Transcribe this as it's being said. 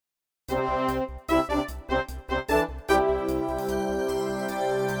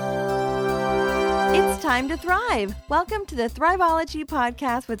time to thrive. Welcome to the Thriveology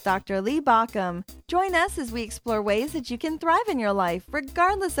Podcast with Dr. Lee Baucom. Join us as we explore ways that you can thrive in your life,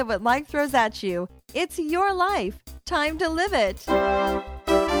 regardless of what life throws at you. It's your life. Time to live it.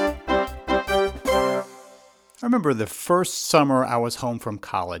 I remember the first summer I was home from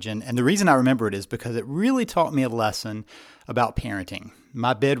college, and the reason I remember it is because it really taught me a lesson about parenting.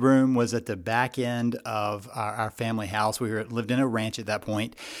 My bedroom was at the back end of our family house. We lived in a ranch at that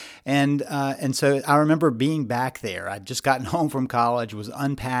point, and so I remember being back there. I'd just gotten home from college, was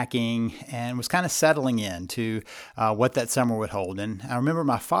unpacking, and was kind of settling into what that summer would hold. And I remember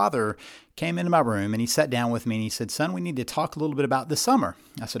my father came into my room, and he sat down with me, and he said, "Son, we need to talk a little bit about the summer."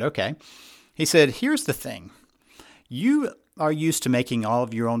 I said, "Okay." He said, "Here's the thing. You are used to making all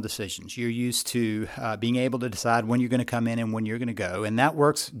of your own decisions. You're used to being able to decide when you're going to come in and when you're going to go. And that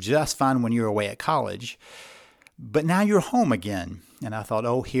works just fine when you're away at college. But now you're home again." And I thought,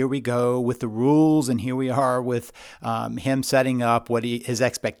 oh, here we go with the rules. And here we are with him setting up his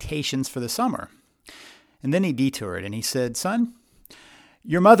expectations for the summer. And then he detoured and he said, "Son,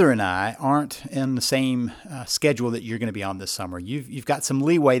 your mother and I aren't in the same schedule that you're going to be on this summer. You've got some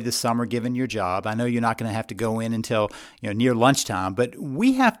leeway this summer given your job. I know you're not going to have to go in until near lunchtime, but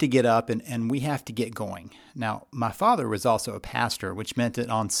we have to get up and we have to get going." Now, my father was also a pastor, which meant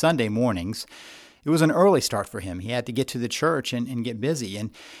that on Sunday mornings, it was an early start for him. He had to get to the church and get busy. And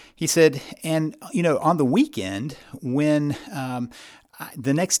he said, on the weekend, when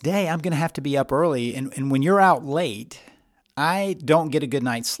the next day I'm going to have to be up early, and when you're out late, I don't get a good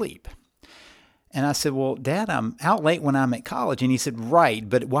night's sleep. And I said, "Well, Dad, I'm out late when I'm at college." And he said, "Right,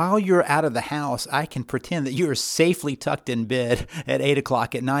 but while you're out of the house, I can pretend that you're safely tucked in bed at 8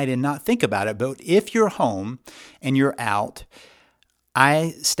 o'clock at night and not think about it. But if you're home and you're out,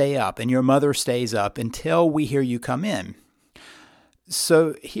 I stay up and your mother stays up until we hear you come in."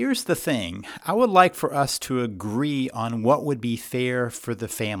 So here's the thing. I would like for us to agree on what would be fair for the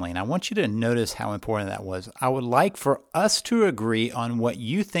family. And I want you to notice how important that was. I would like for us to agree on what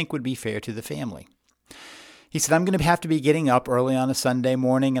you think would be fair to the family. He said, "I'm going to have to be getting up early on a Sunday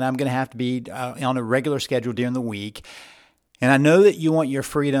morning, and I'm going to have to be on a regular schedule during the week. And I know that you want your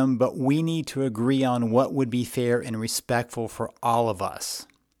freedom, but we need to agree on what would be fair and respectful for all of us.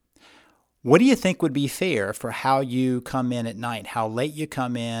 What do you think would be fair for how you come in at night, how late you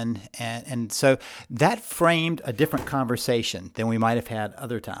come in?" And so that framed a different conversation than we might have had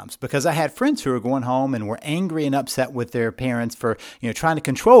other times, because I had friends who were going home and were angry and upset with their parents for trying to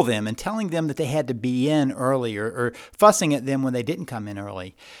control them and telling them that they had to be in early or fussing at them when they didn't come in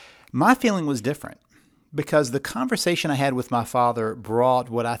early. My feeling was different, because the conversation I had with my father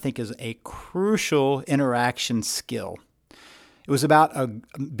brought what I think is a crucial interaction skill. It was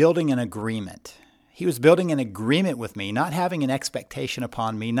about building an agreement. He was building an agreement with me, not having an expectation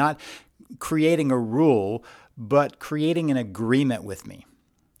upon me, not creating a rule, but creating an agreement with me.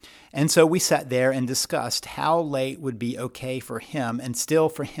 And so we sat there and discussed how late would be okay for him and still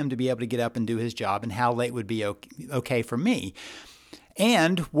for him to be able to get up and do his job, and how late would be okay for me,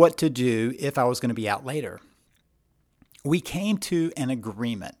 and what to do if I was going to be out later. We came to an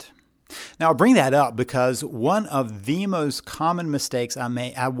agreement. Now, I'll bring that up because one of the most common mistakes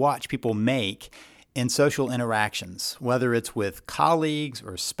I watch people make in social interactions, whether it's with colleagues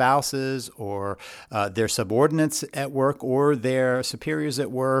or spouses or their subordinates at work or their superiors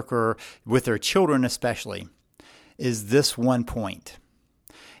at work or with their children especially, is this one point.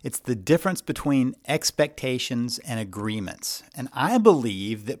 It's the difference between expectations and agreements. And I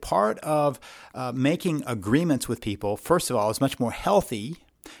believe that part of making agreements with people, first of all, is much more healthy,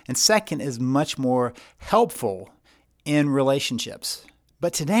 and second is much more helpful in relationships.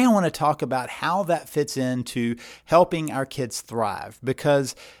 But today I want to talk about how that fits into helping our kids thrive,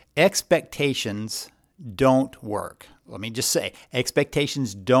 because expectations don't work. Let me just say,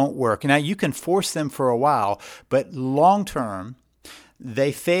 expectations don't work. Now, you can force them for a while, but long term,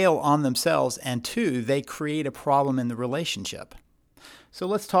 they fail on themselves, and two, they create a problem in the relationship. So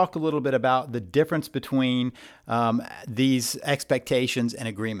let's talk a little bit about the difference between these expectations and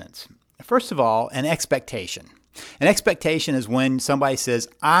agreements. First of all, an expectation. An expectation is when somebody says,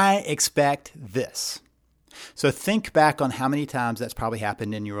 "I expect this." So think back on how many times that's probably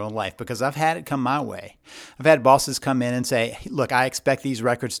happened in your own life, because I've had it come my way. I've had bosses come in and say, "Look, I expect these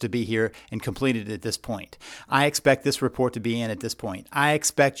records to be here and completed at this point. I expect this report to be in at this point. I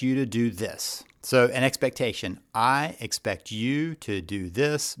expect you to do this." So an expectation, I expect you to do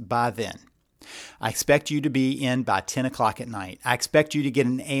this by then. I expect you to be in by 10 o'clock at night. I expect you to get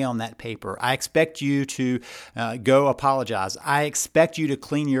an A on that paper. I expect you to go apologize. I expect you to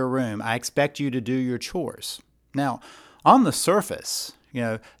clean your room. I expect you to do your chores. Now, on the surface,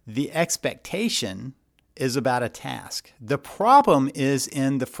 the expectation is about a task. The problem is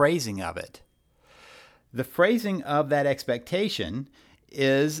in the phrasing of it. The phrasing of that expectation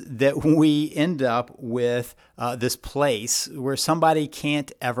is that we end up with this place where somebody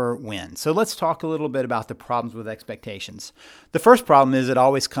can't ever win. So let's talk a little bit about the problems with expectations. The first problem is it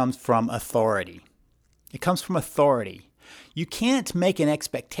always comes from authority. It comes from authority. You can't make an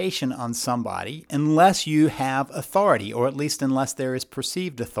expectation on somebody unless you have authority, or at least unless there is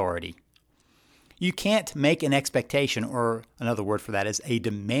perceived authority. You can't make an expectation, or another word for that is a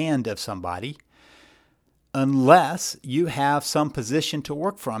demand of somebody, unless you have some position to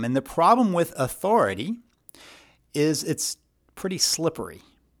work from. And the problem with authority is it's pretty slippery.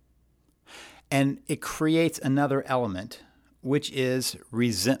 And it creates another element, which is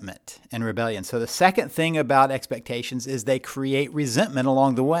resentment and rebellion. So the second thing about expectations is they create resentment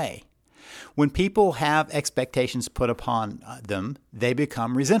along the way. When people have expectations put upon them, they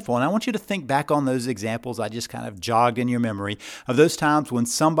become resentful. And I want you to think back on those examples I just kind of jogged in your memory of those times when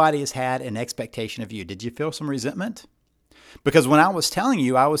somebody has had an expectation of you. Did you feel some resentment? Because when I was telling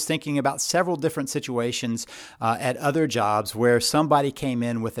you, I was thinking about several different situations at other jobs where somebody came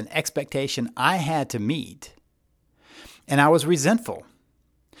in with an expectation I had to meet, and I was resentful.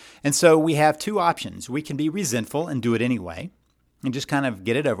 And so we have two options. We can be resentful and do it anyway and just kind of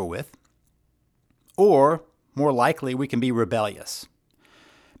get it over with. Or, more likely, we can be rebellious.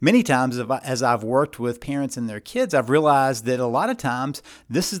 Many times, as I've worked with parents and their kids, I've realized that a lot of times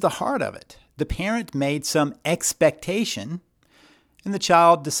this is the heart of it. The parent made some expectation, and the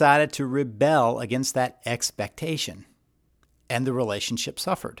child decided to rebel against that expectation, and the relationship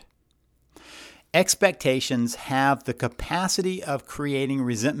suffered. Expectations have the capacity of creating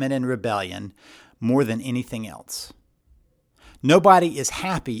resentment and rebellion more than anything else. Nobody is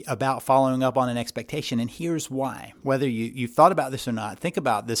happy about following up on an expectation, and here's why. Whether you've thought about this or not, think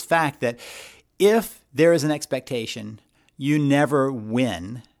about this fact that if there is an expectation, you never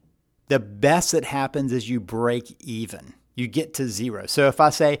win. The best that happens is you break even. You get to zero. So if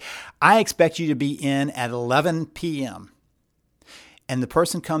I say, I expect you to be in at 11 p.m., and the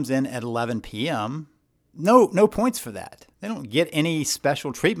person comes in at 11 p.m., no points for that. They don't get any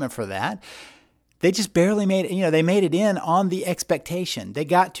special treatment for that. They just barely made it, they made it in on the expectation. They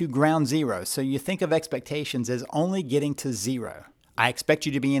got to ground zero. So you think of expectations as only getting to zero. I expect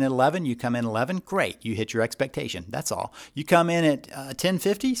you to be in at 11. You come in 11. Great. You hit your expectation. That's all. You come in at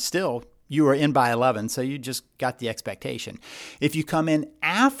 10:50. Still, you are in by 11. So you just got the expectation. If you come in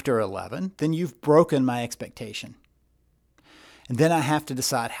after 11, then you've broken my expectation. And then I have to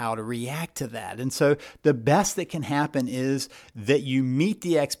decide how to react to that. And so the best that can happen is that you meet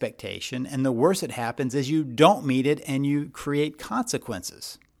the expectation, and the worst that happens is you don't meet it and you create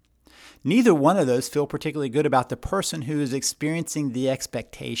consequences. Neither one of those feel particularly good about the person who is experiencing the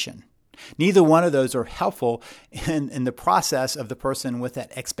expectation. Neither one of those are helpful in the process of the person with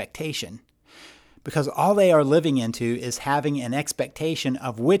that expectation, because all they are living into is having an expectation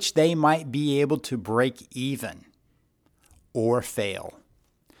of which they might be able to break even or fail.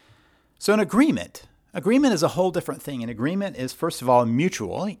 So an agreement is a whole different thing. An agreement is, first of all,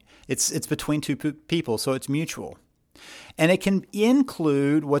 mutual. It's between two people, so it's mutual. And it can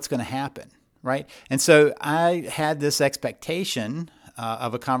include what's going to happen, right? And so I had this expectation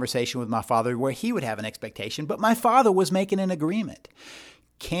of a conversation with my father where he would have an expectation, but my father was making an agreement.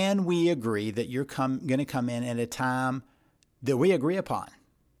 Can we agree that you're going to come in at a time that we agree upon,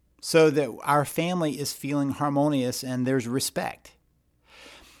 so that our family is feeling harmonious and there's respect?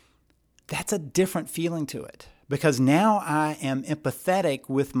 That's a different feeling to it, because now I am empathetic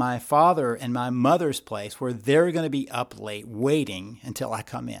with my father and my mother's place where they're going to be up late waiting until I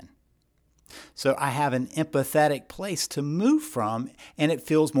come in. So I have an empathetic place to move from, and it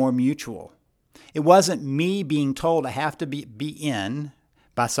feels more mutual. It wasn't me being told I have to be in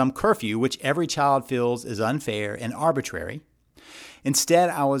by some curfew, which every child feels is unfair and arbitrary. Instead,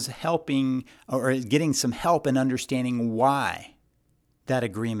 I was helping or getting some help in understanding why that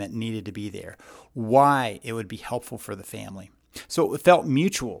agreement needed to be there, why it would be helpful for the family. So it felt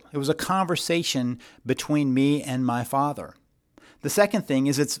mutual. It was a conversation between me and my father. The second thing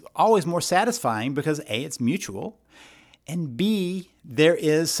is it's always more satisfying because A, it's mutual, and B, there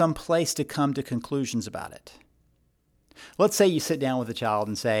is some place to come to conclusions about it. Let's say you sit down with a child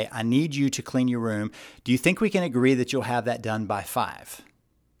and say, I need you to clean your room. Do you think we can agree that you'll have that done by 5?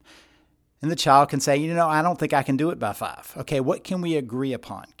 And the child can say, I don't think I can do it by 5. Okay, what can we agree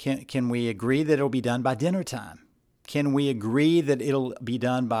upon? Can we agree that it'll be done by dinner time? Can we agree that it'll be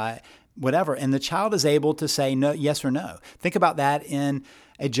done by whatever? And the child is able to say no, yes or no. Think about that in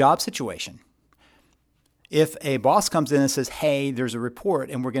a job situation. If a boss comes in and says, hey, there's a report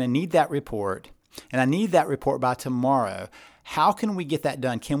and we're going to need that report and I need that report by tomorrow. How can we get that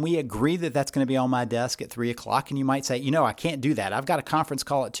done? Can we agree that that's going to be on my desk at 3 o'clock? And you might say, I can't do that. I've got a conference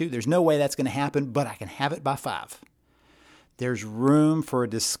call at 2. There's no way that's going to happen, but I can have it by 5. There's room for a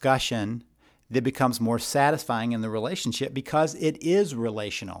discussion that becomes more satisfying in the relationship because it is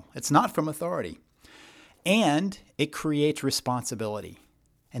relational. It's not from authority. And it creates responsibility.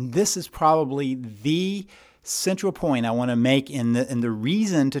 And this is probably the central point I want to make in the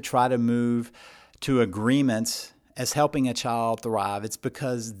reason to try to move to agreements as helping a child thrive. It's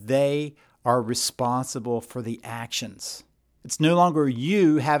because they are responsible for the actions. It's no longer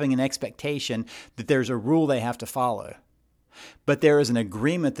you having an expectation that there's a rule they have to follow, but there is an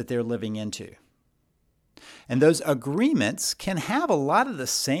agreement that they're living into. And those agreements can have a lot of the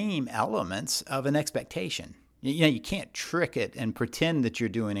same elements of an expectation. You can't trick it and pretend that you're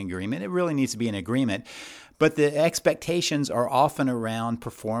doing an agreement. It really needs to be an agreement. But the expectations are often around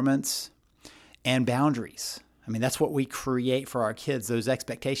performance and boundaries. That's what we create for our kids. Those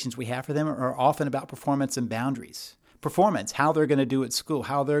expectations we have for them are often about performance and boundaries. Performance, how they're going to do at school,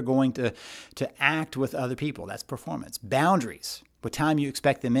 how they're going to act with other people. That's performance. Boundaries, what time you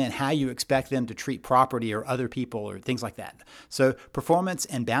expect them in, how you expect them to treat property or other people or things like that. So performance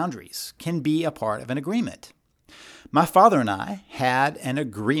and boundaries can be a part of an agreement. My father and I had an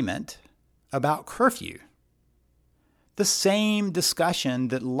agreement about curfew. The same discussion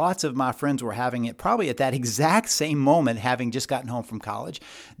that lots of my friends were having it probably at that exact same moment, having just gotten home from college.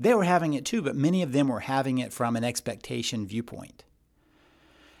 They were having it too, but many of them were having it from an expectation viewpoint.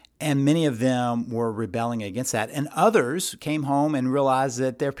 And many of them were rebelling against that. And others came home and realized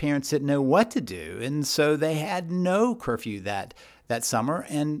that their parents didn't know what to do. And so they had no curfew that summer.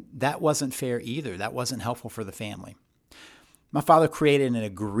 And that wasn't fair either. That wasn't helpful for the family. My father created an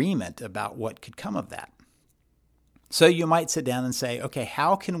agreement about what could come of that. So you might sit down and say, okay,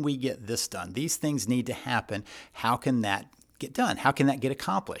 how can we get this done? These things need to happen. How can that get done? How can that get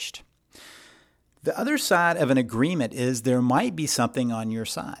accomplished? The other side of an agreement is there might be something on your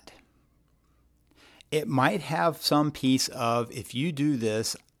side. It might have some piece of, if you do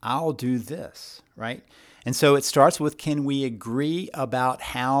this, I'll do this, right? And so it starts with, can we agree about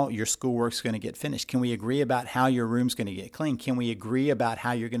how your schoolwork's going to get finished? Can we agree about how your room's going to get clean? Can we agree about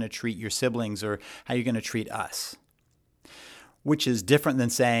how you're going to treat your siblings or how you're going to treat us? Which is different than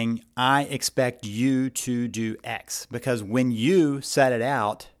saying, I expect you to do X. Because when you set it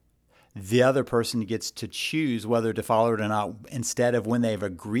out, the other person gets to choose whether to follow it or not. Instead of when they've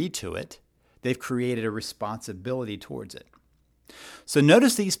agreed to it, they've created a responsibility towards it. So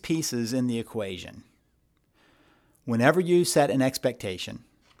notice these pieces in the equation. Whenever you set an expectation,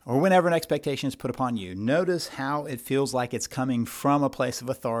 or whenever an expectation is put upon you, notice how it feels like it's coming from a place of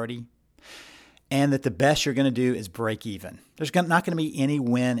authority, and that the best you're going to do is break even. There's not going to be any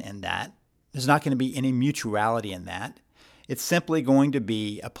win in that. There's not going to be any mutuality in that. It's simply going to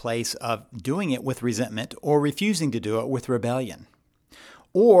be a place of doing it with resentment or refusing to do it with rebellion.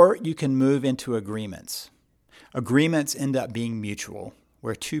 Or you can move into agreements. Agreements end up being mutual,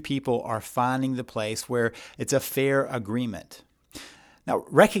 where two people are finding the place where it's a fair agreement. Now,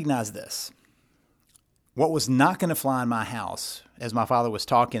 recognize this. What was not going to fly in my house, as my father was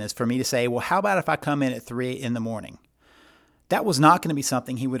talking, is for me to say, well, how about if I come in at 3 in the morning? That was not going to be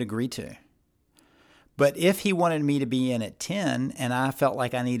something he would agree to. But if he wanted me to be in at 10 and I felt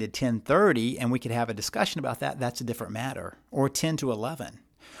like I needed 10:30 and we could have a discussion about that, that's a different matter. Or 10 to 11.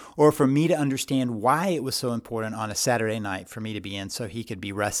 Or for me to understand why it was so important on a Saturday night for me to be in so he could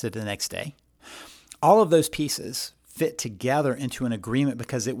be rested the next day. All of those pieces fit together into an agreement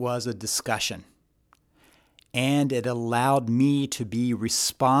because it was a discussion. And it allowed me to be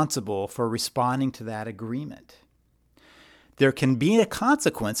responsible for responding to that agreement. There can be a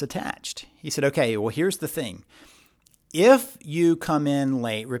consequence attached. He said, okay, well, here's the thing. If you come in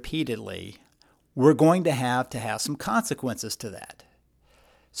late repeatedly, we're going to have some consequences to that.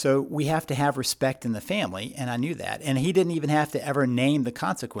 So we have to have respect in the family, and I knew that. And he didn't even have to ever name the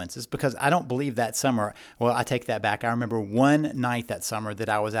consequences because I don't believe that summer, well, I take that back. I remember one night that summer that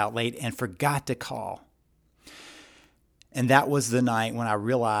I was out late and forgot to call. And that was the night when I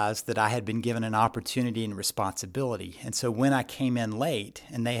realized that I had been given an opportunity and responsibility. And so when I came in late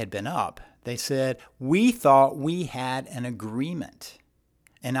and they had been up, they said, we thought we had an agreement.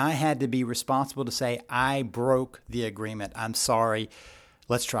 And I had to be responsible to say, I broke the agreement. I'm sorry.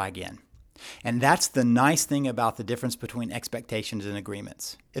 Let's try again. And that's the nice thing about the difference between expectations and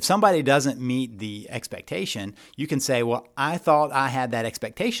agreements. If somebody doesn't meet the expectation, you can say, well, I thought I had that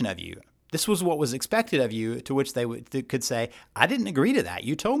expectation of you. This was what was expected of you, to which they could say, I didn't agree to that.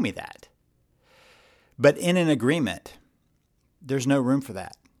 You told me that. But in an agreement, there's no room for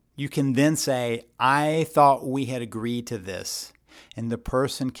that. You can then say, I thought we had agreed to this, and the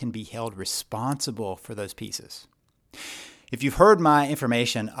person can be held responsible for those pieces. If you've heard my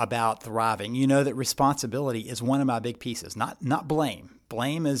information about thriving, you know that responsibility is one of my big pieces, not blame.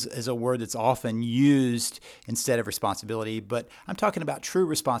 Blame is a word that's often used instead of responsibility, but I'm talking about true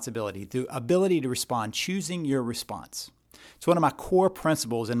responsibility, the ability to respond, choosing your response. It's one of my core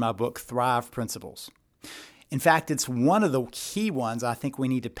principles in my book, Thrive Principles. In fact, it's one of the key ones I think we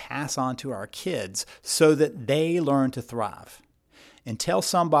need to pass on to our kids so that they learn to thrive. Until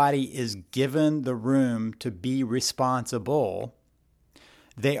somebody is given the room to be responsible,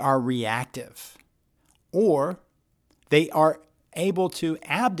 they are reactive, or they are able to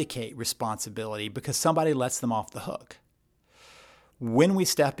abdicate responsibility because somebody lets them off the hook. When we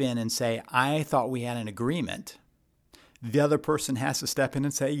step in and say, I thought we had an agreement, the other person has to step in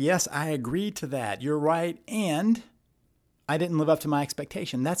and say, yes, I agreed to that. You're right. And I didn't live up to my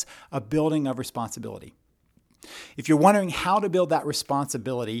expectation. That's a building of responsibility. If you're wondering how to build that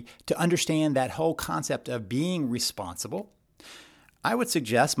responsibility to understand that whole concept of being responsible, I would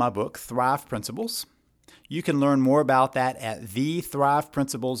suggest my book, Thrive Principles. You can learn more about that at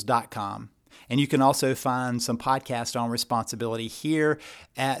thethriveprinciples.com. And you can also find some podcasts on responsibility here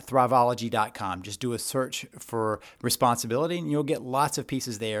at thriveology.com. Just do a search for responsibility and you'll get lots of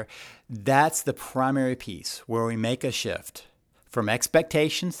pieces there. That's the primary piece where we make a shift from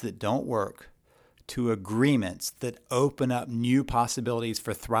expectations that don't work to agreements that open up new possibilities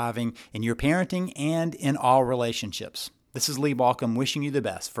for thriving in your parenting and in all relationships. This is Lee Baucom wishing you the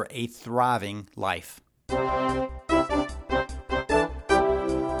best for a thriving life.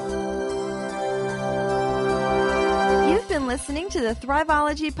 You've been listening to the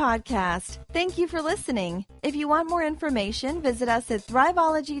Thriveology Podcast. Thank you for listening. If you want more information, visit us at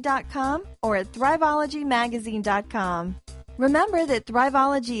thriveology.com or at thriveologymagazine.com. Remember that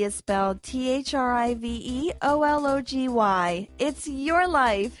Thriveology is spelled Thriveology. It's your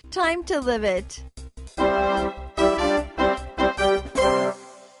life. Time to live it.